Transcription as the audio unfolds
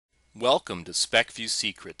Welcome to SpecView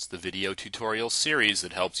Secrets, the video tutorial series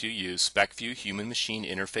that helps you use SpecView human-machine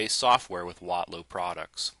interface software with Watlow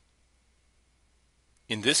products.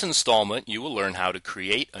 In this installment, you will learn how to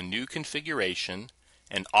create a new configuration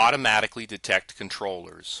and automatically detect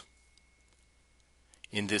controllers.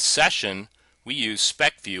 In this session, we use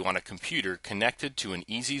SpecView on a computer connected to an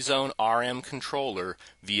EasyZone RM controller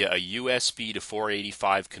via a USB to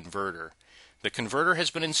 485 converter. The converter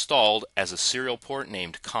has been installed as a serial port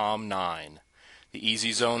named COM9. The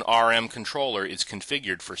EasyZone RM controller is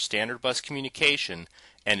configured for standard bus communication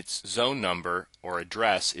and its zone number or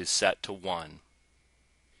address is set to 1.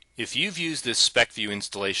 If you've used this SpecView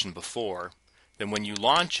installation before, then when you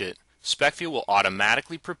launch it, SpecView will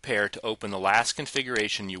automatically prepare to open the last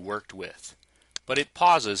configuration you worked with. But it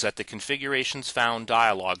pauses at the Configurations Found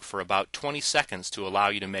dialog for about 20 seconds to allow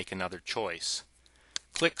you to make another choice.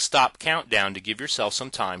 Click Stop Countdown to give yourself some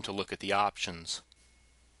time to look at the options.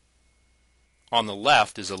 On the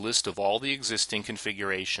left is a list of all the existing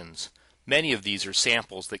configurations. Many of these are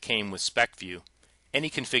samples that came with SpecView. Any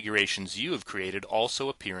configurations you have created also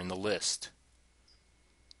appear in the list.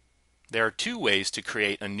 There are two ways to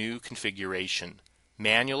create a new configuration,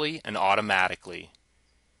 manually and automatically.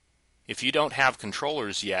 If you don't have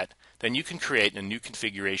controllers yet, then you can create a new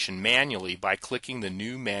configuration manually by clicking the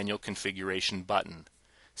New Manual Configuration button.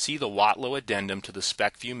 See the Watlow addendum to the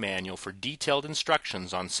SpecView manual for detailed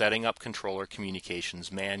instructions on setting up controller communications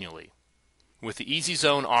manually. With the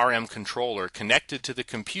EasyZone RM controller connected to the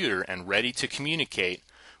computer and ready to communicate,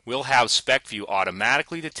 we'll have SpecView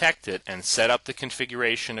automatically detect it and set up the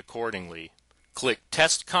configuration accordingly. Click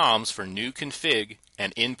Test Comms for New Config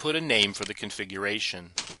and input a name for the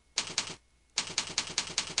configuration.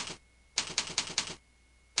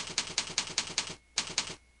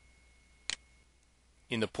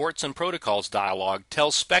 In the Ports and Protocols dialog,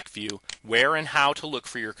 tell SpecView where and how to look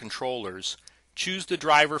for your controllers. Choose the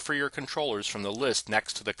driver for your controllers from the list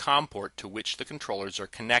next to the COM port to which the controllers are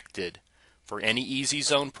connected. For any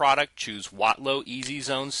EasyZone product, choose Watlow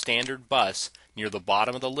EasyZone Standard Bus near the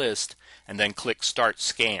bottom of the list and then click Start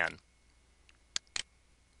Scan.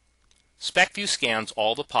 SpecView scans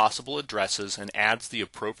all the possible addresses and adds the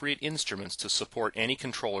appropriate instruments to support any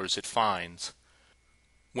controllers it finds.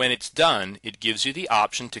 When it's done, it gives you the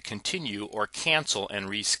option to continue or cancel and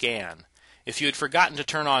rescan. If you had forgotten to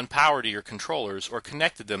turn on power to your controllers or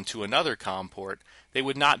connected them to another COM port, they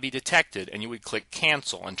would not be detected and you would click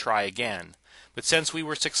Cancel and try again. But since we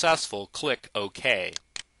were successful, click OK.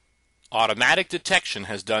 Automatic detection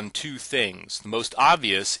has done two things. The most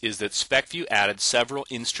obvious is that SpecView added several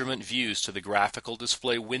instrument views to the graphical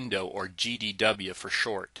display window, or GDW for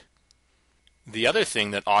short. The other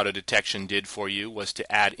thing that auto detection did for you was to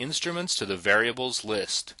add instruments to the variables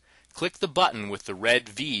list. Click the button with the red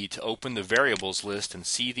V to open the variables list and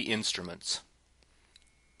see the instruments.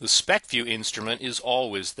 The SpecView instrument is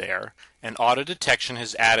always there, and auto detection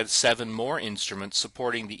has added 7 more instruments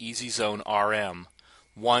supporting the EasyZone RM.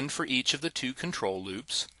 1 for each of the 2 control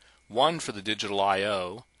loops, 1 for the digital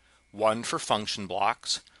I/O, 1 for function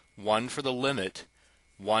blocks, 1 for the limit,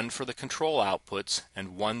 1 for the control outputs,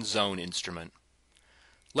 and 1 zone instrument.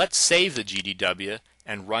 Let's save the GDW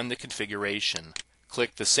and run the configuration.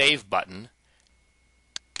 Click the Save button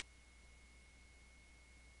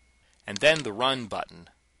and then the Run button.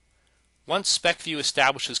 Once SpecView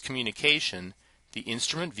establishes communication, the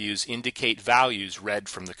instrument views indicate values read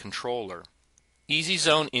from the controller.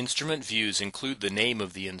 EasyZone instrument views include the name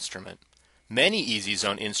of the instrument. Many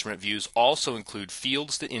EasyZone instrument views also include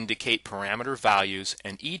fields that indicate parameter values,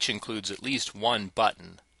 and each includes at least 1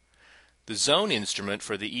 button. The zone instrument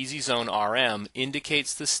for the EasyZone RM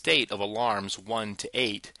indicates the state of alarms 1 to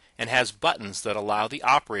 8 and has buttons that allow the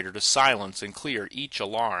operator to silence and clear each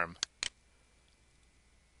alarm.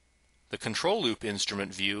 The control loop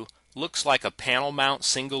instrument view looks like a panel mount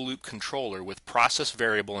single loop controller with process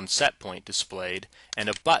variable and set point displayed and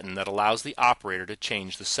a button that allows the operator to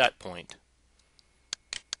change the set point.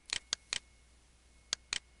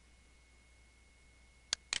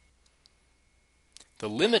 The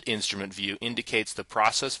limit instrument view indicates the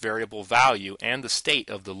process variable value and the state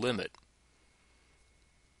of the limit.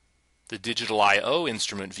 The digital I/O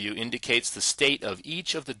instrument view indicates the state of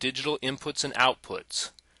each of the digital inputs and outputs.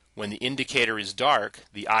 When the indicator is dark,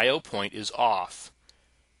 the I/O point is off.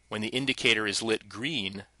 When the indicator is lit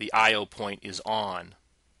green, the I/O point is on.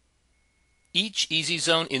 Each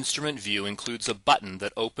EasyZone instrument view includes a button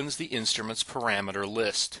that opens the instrument's parameter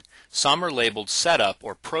list. Some are labeled Setup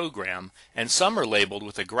or Program, and some are labeled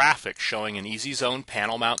with a graphic showing an EasyZone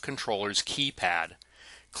panel mount controller's keypad.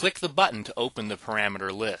 Click the button to open the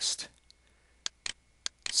parameter list.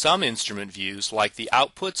 Some instrument views, like the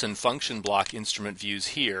outputs and function block instrument views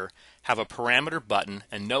here, have a parameter button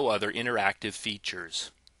and no other interactive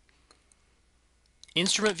features.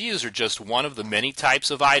 Instrument views are just one of the many types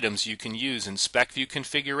of items you can use in SpecView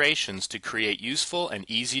configurations to create useful and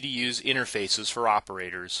easy-to-use interfaces for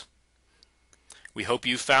operators. We hope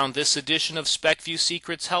you found this edition of SpecView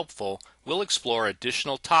Secrets helpful. We'll explore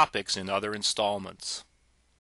additional topics in other installments.